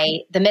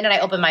the minute I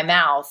open my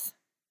mouth,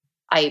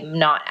 I'm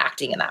not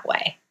acting in that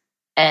way.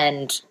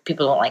 And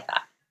people don't like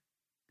that.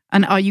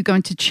 And are you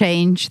going to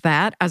change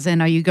that? As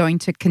in, are you going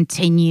to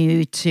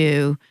continue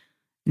to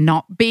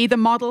not be the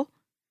model?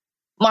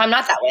 Well, I'm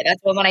not that way.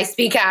 That's when I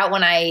speak out,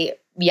 when I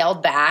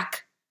yelled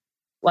back,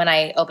 when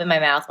I open my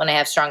mouth, when I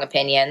have strong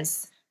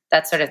opinions.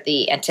 That's sort of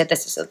the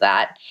antithesis of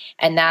that.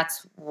 And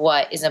that's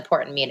what is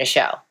important to me in a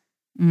show.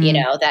 you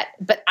know,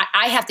 but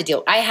I have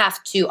to I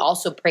have to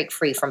also break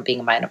free from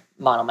being a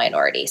mono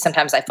minority.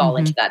 Sometimes I fall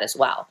into that as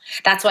well.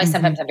 That's why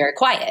sometimes I'm very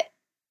quiet,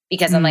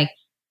 because I'm like,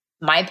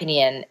 my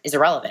opinion is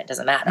irrelevant,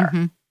 doesn't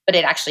matter, but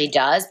it actually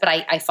does. But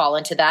I fall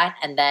into that.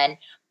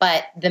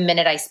 But the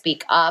minute I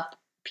speak up,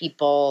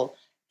 people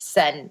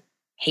send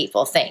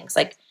hateful things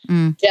like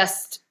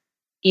just,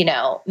 you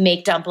know,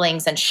 make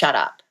dumplings and shut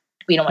up.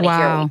 We don't want to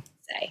hear what you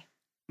say.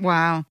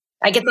 Wow.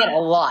 I get that a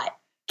lot.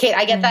 Kate,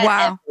 I get that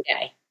every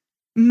day.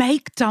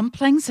 Make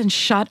dumplings and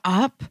shut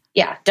up?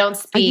 Yeah, don't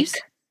speak.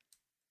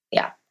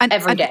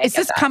 Every day. Is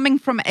this coming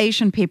from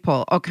Asian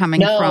people or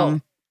coming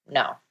from...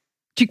 No.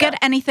 Do you get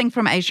anything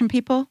from Asian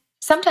people?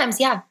 Sometimes,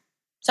 yeah.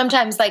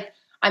 Sometimes, like,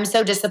 I'm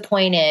so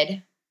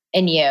disappointed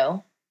in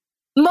you.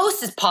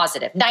 Most is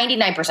positive.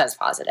 99% is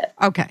positive.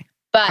 Okay.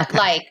 But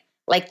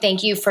like,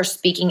 thank you for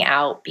speaking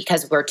out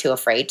because we're too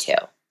afraid to.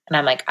 And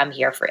I'm like, I'm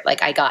here for it.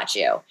 Like, I got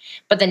you.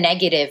 But the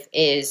negative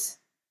is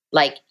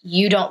like,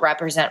 you don't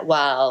represent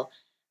well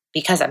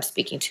because I'm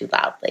speaking too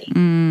loudly.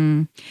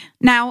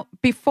 Now,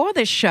 before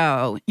this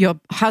show, your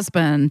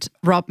husband,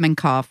 Rob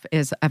Minkoff,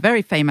 is a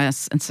very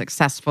famous and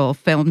successful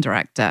film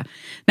director.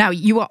 Now,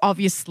 you were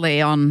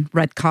obviously on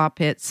red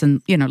carpets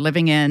and, you know,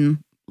 living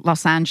in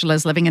Los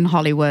Angeles, living in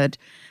Hollywood.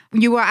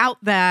 You were out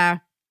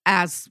there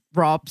as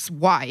Rob's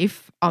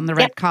wife on the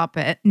red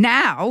carpet.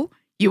 Now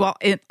you are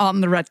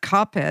on the red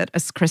carpet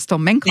as Crystal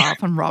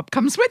Minkoff and Rob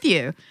comes with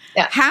you.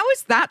 Yeah. How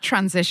is that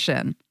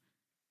transition?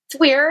 It's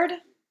weird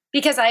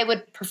because I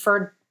would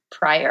prefer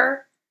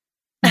prior.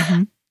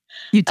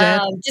 You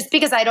did? Just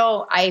because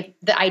the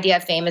idea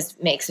of fame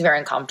makes me very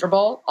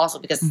uncomfortable. Also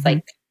because it's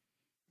like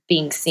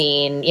being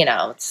seen, you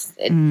know,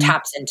 it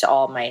taps into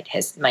all my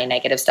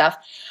negative stuff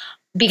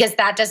because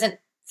that doesn't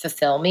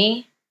fulfill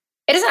me.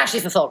 It doesn't actually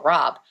fulfill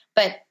Rob,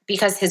 but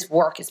because his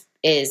work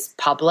is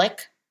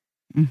public.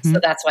 So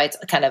that's why it's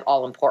kind of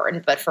all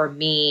important. But for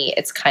me,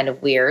 it's kind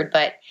of weird,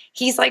 but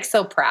he's like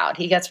so proud.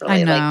 He gets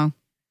really like,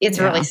 it's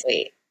really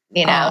sweet.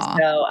 You know,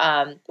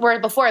 so where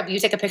before you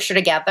take a picture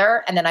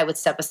together and then I would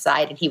step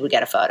aside and he would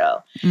get a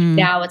photo.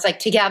 Now it's like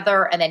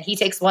together and then he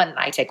takes one and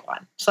I take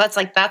one. So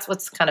that's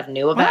what's kind of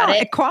new about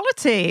it.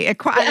 Equality.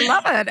 I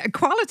love it.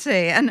 Equality.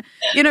 And,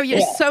 you know,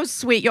 you're so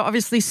sweet. You're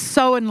obviously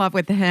so in love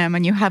with him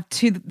and you have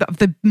two of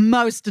the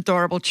most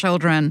adorable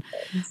children.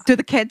 Do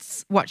the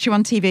kids watch you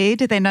on TV?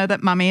 Do they know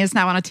that Mummy is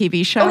now on a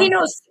TV show?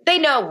 Oh, they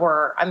know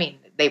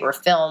they were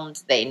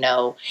filmed. They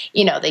know,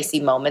 you know, they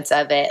see moments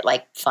of it,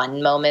 like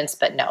fun moments,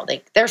 but no,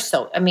 they're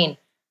 6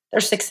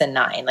 and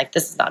 9. Like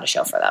this is not a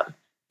show for them.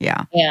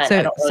 Yeah.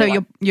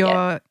 And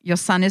your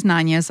son is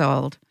 9 years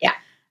old. Yeah.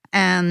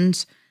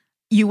 And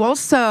you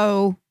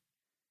also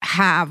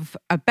have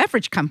a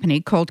beverage company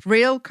called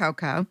Real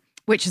Cocoa,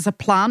 which is a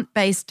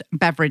plant-based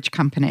beverage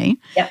company.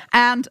 Yeah.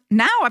 And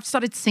now I've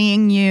started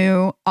seeing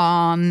you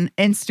on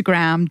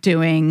Instagram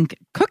doing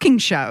cooking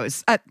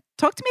shows.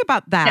 Talk to me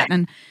about that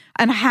and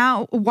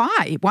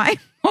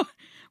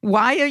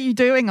why are you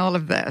doing all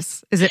of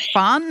this? Is it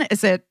fun?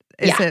 Is it?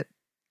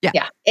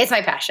 Yeah, it's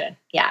my passion.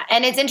 Yeah.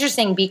 And it's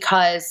interesting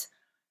because,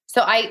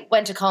 so I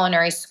went to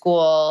culinary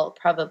school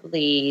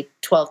probably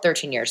 12,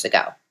 13 years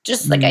ago.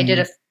 Just like I did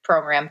a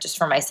program just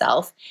for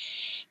myself.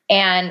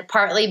 And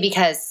partly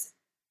because,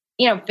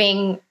 you know,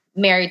 being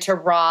married to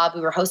Rob,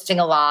 we were hosting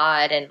a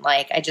lot and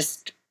like, I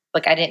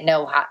didn't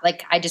know how,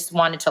 like, I just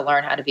wanted to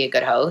learn how to be a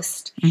good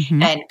host.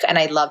 And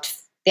I loved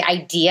the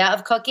idea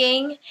of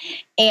cooking.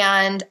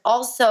 And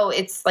also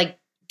it's like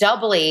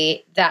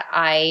doubly that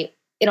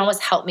it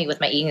almost helped me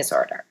with my eating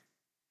disorder,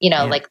 you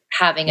know, like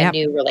having a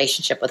new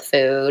relationship with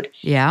food,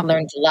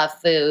 learning to love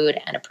food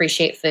and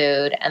appreciate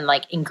food and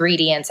like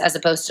ingredients as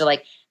opposed to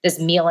like this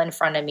meal in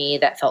front of me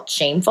that felt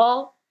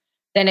shameful.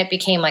 Then it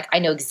became like, I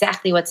know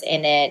exactly what's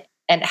in it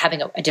and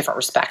having a different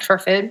respect for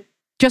food.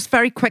 Just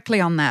very quickly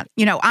on that,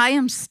 you know, I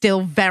am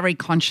still very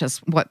conscious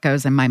what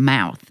goes in my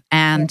mouth.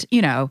 And,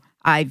 you know,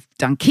 I've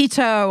done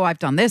keto, I've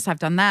done this, I've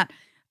done that.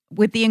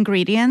 With the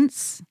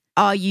ingredients,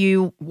 are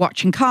you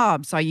watching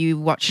carbs? Are you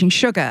watching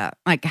sugar?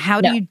 Like,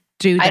 how do you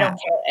do that? I don't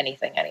care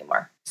anything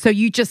anymore. So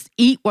you just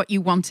eat what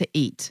you want to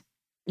eat?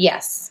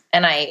 Yes.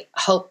 And I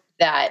hope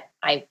that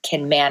I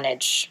can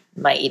manage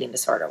my eating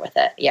disorder with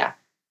it. Yeah.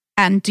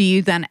 And do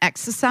you then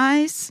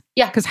exercise?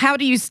 Yeah. Because how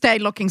do you stay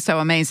looking so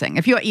amazing?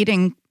 If you're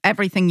eating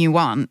everything you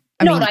want.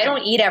 I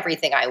don't eat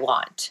everything I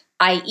want.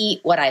 I eat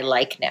what I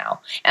like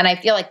now. And I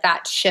feel like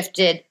that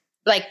shifted.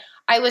 Like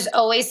I was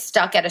always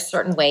stuck at a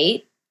certain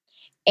weight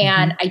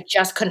and I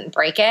just couldn't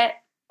break it.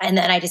 And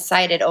then I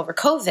decided over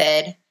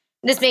COVID,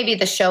 this maybe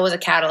the show was a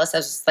catalyst. I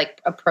was just like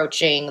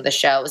approaching the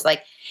show. It was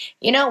like,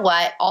 you know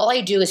what? All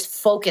I do is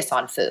focus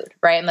on food,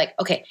 right? I'm like,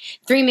 okay,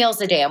 3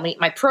 meals a day. I'm gonna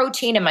eat my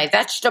protein and my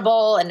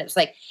vegetable. And it was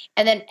like,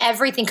 and then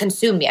everything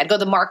consumed me. I'd go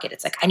to the market.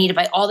 It's like, I need to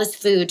buy all this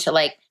food to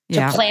like,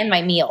 to plan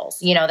my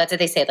meals. You know, that's what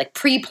they say, like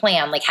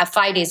pre-plan, like have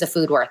 5 days of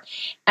food worth.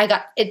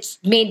 It's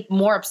made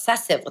more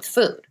obsessive with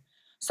food.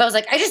 So I was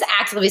like, I just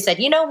actively said,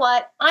 you know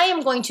what? I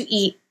am going to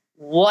eat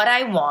what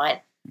I want,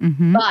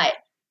 but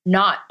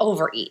not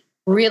overeat.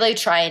 Really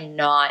try and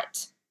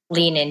not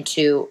lean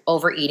into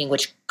overeating,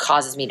 which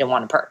causes me to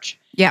want to purge.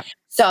 Yeah.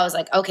 So I was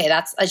like, okay,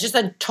 it's just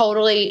a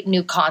totally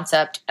new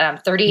concept. And I'm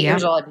 38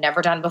 years old. I've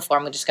never done it before.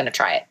 I'm just going to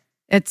try it.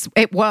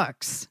 It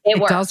works.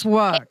 It does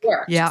work. It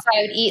works. Yeah. So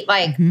I would eat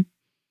like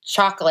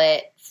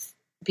chocolate,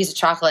 a piece of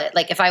chocolate.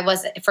 Like if I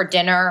was for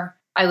dinner,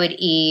 I would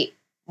eat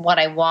what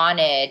I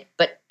wanted.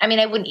 But I mean,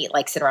 I wouldn't eat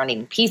like sit around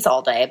eating pizza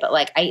all day, but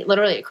like I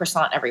literally ate a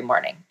croissant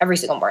every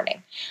single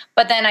morning.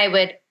 But then I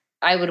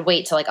would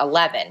wait till like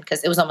 11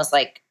 because it was almost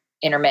like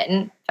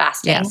intermittent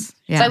fasting. Yes.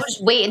 So I would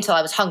just wait until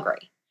I was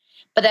hungry.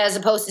 But as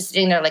opposed to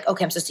sitting there like,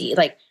 okay, I'm supposed to eat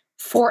like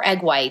 4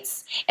 egg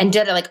whites and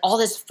did like all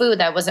this food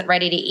that I wasn't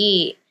ready to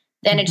eat,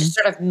 then it just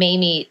sort of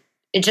it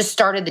just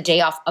started the day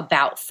off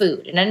about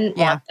food. And I didn't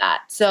want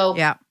that. So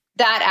that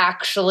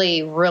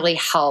actually really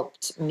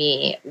helped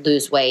me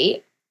lose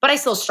weight. But I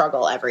still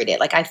struggle every day.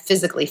 Like I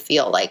physically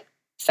feel like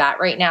fat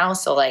right now.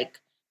 So like,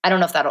 I don't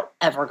know if that'll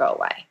ever go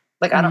away.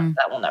 Like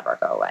that will never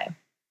go away.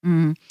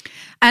 Mm.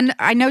 And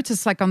I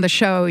noticed like on the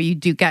show, you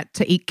do get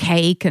to eat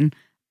cake. And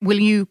will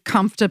you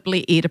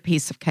comfortably eat a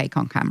piece of cake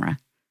on camera?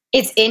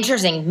 It's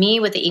interesting.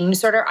 Me with the eating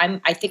disorder,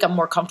 I think I'm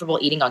more comfortable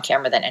eating on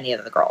camera than any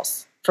of the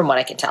girls, from what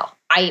I can tell.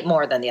 I eat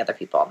more than the other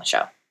people on the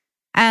show.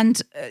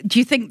 And do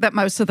you think that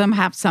most of them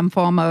have some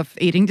form of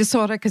eating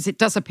disorder? Because it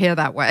does appear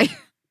that way.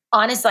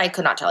 Honestly, I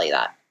could not tell you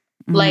that.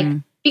 Like,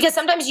 because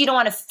sometimes you don't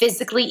want to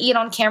physically eat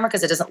on camera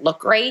because it doesn't look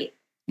great.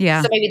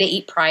 Yeah. So maybe they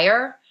eat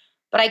prior,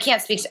 but I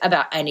can't speak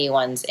about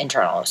anyone's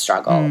internal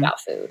struggle about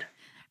food.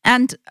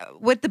 And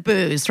with the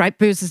booze, right?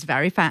 Booze is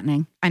very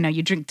fattening. I know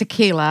you drink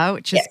tequila,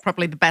 which is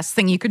probably the best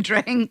thing you can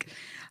drink.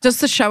 Does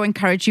the show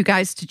encourage you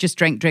guys to just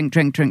drink?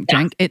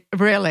 It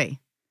really?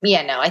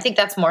 Yeah, no, I think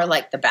that's more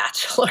like The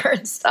Bachelor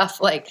and stuff.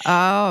 Like,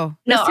 no,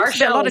 our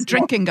show. A lot of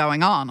drinking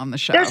going on the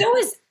show. There's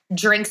always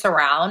drinks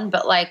around,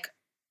 but like,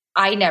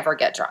 I never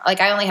get drunk.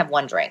 Like I only have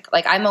one drink.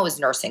 Like I'm always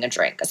nursing a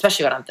drink,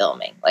 especially when I'm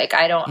filming. Like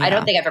I don't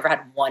think I've ever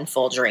had one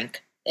full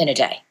drink in a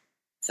day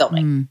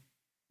filming.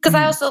 Because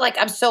I also like,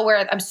 I'm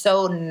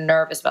so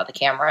nervous about the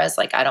cameras.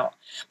 Like but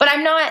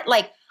I'm not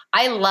like,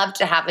 I love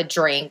to have a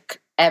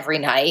drink every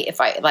night if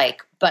I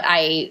like, but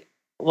I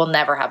will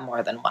never have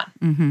more than one.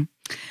 Mm-hmm.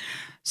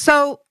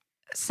 So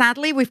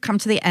sadly, we've come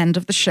to the end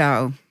of the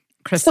show,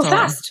 Crystal. So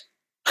fast.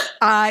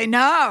 I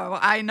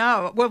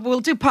know. Well,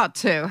 we'll do part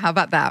 2. How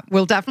about that?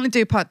 We'll definitely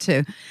do part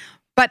 2.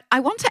 But I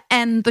want to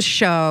end the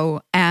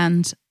show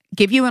and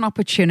give you an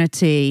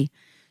opportunity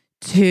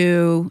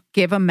to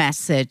give a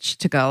message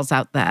to girls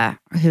out there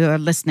who are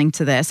listening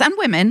to this, and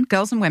women,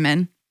 girls and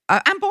women,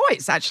 and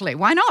boys, actually.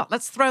 Why not?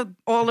 Let's throw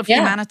all of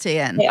humanity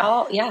in. They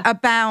all,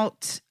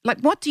 About, like,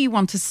 what do you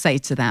want to say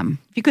to them?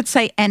 If you could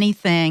say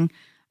anything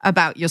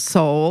about your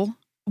soul,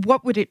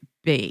 what would it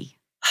be?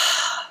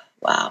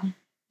 Wow.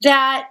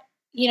 That,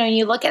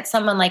 you look at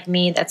someone like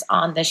me that's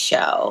on the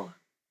show,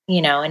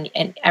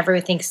 and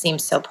everything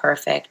seems so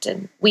perfect,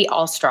 and we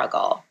all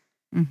struggle,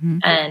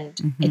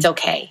 and it's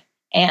okay.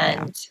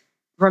 And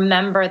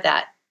remember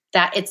that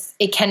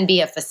it can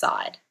be a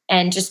facade,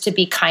 and just to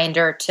be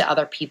kinder to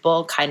other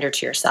people, kinder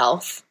to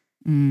yourself,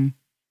 and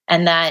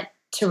that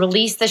to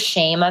release the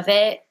shame of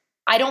it.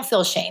 I don't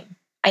feel shame.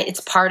 It's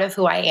part of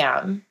who I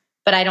am,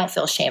 but I don't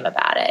feel shame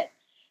about it.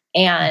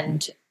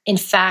 And in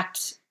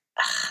fact,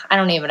 I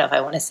don't even know if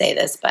I want to say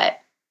this, but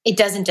it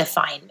doesn't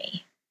define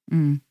me.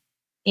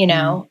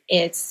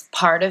 It's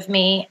part of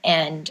me,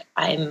 and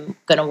I'm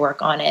going to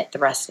work on it the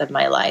rest of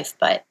my life,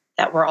 but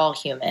that we're all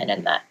human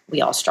and that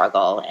we all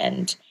struggle.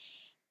 And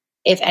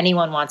if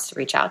anyone wants to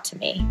reach out to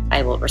me,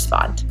 I will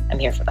respond. I'm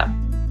here for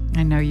them.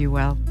 I know you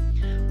will.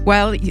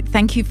 Well,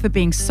 thank you for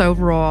being so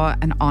raw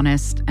and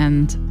honest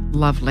and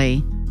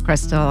lovely,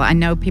 Crystal. I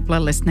know people are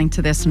listening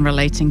to this and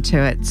relating to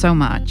it so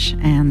much,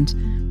 and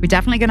we're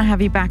definitely going to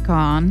have you back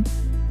on.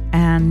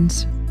 And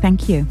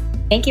thank you.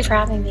 Thank you for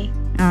having me.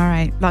 All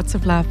right. Lots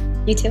of love.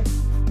 You too.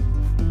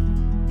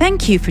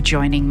 Thank you for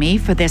joining me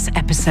for this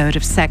episode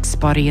of Sex,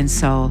 Body and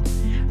Soul.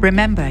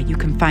 Remember, you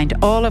can find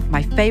all of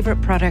my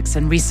favorite products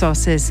and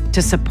resources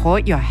to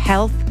support your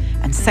health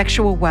and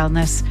sexual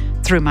wellness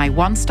through my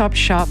one-stop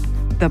shop,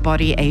 The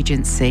Body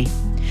Agency.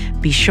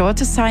 Be sure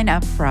to sign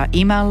up for our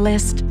email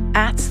list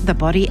at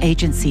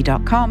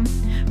thebodyagency.com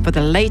for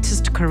the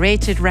latest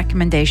curated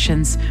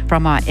recommendations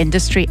from our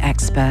industry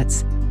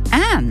experts.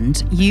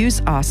 And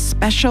use our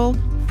special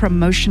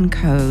promotion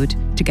code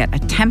to get a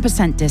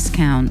 10%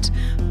 discount,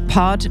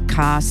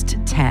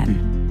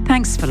 podcast10.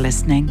 Thanks for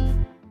listening.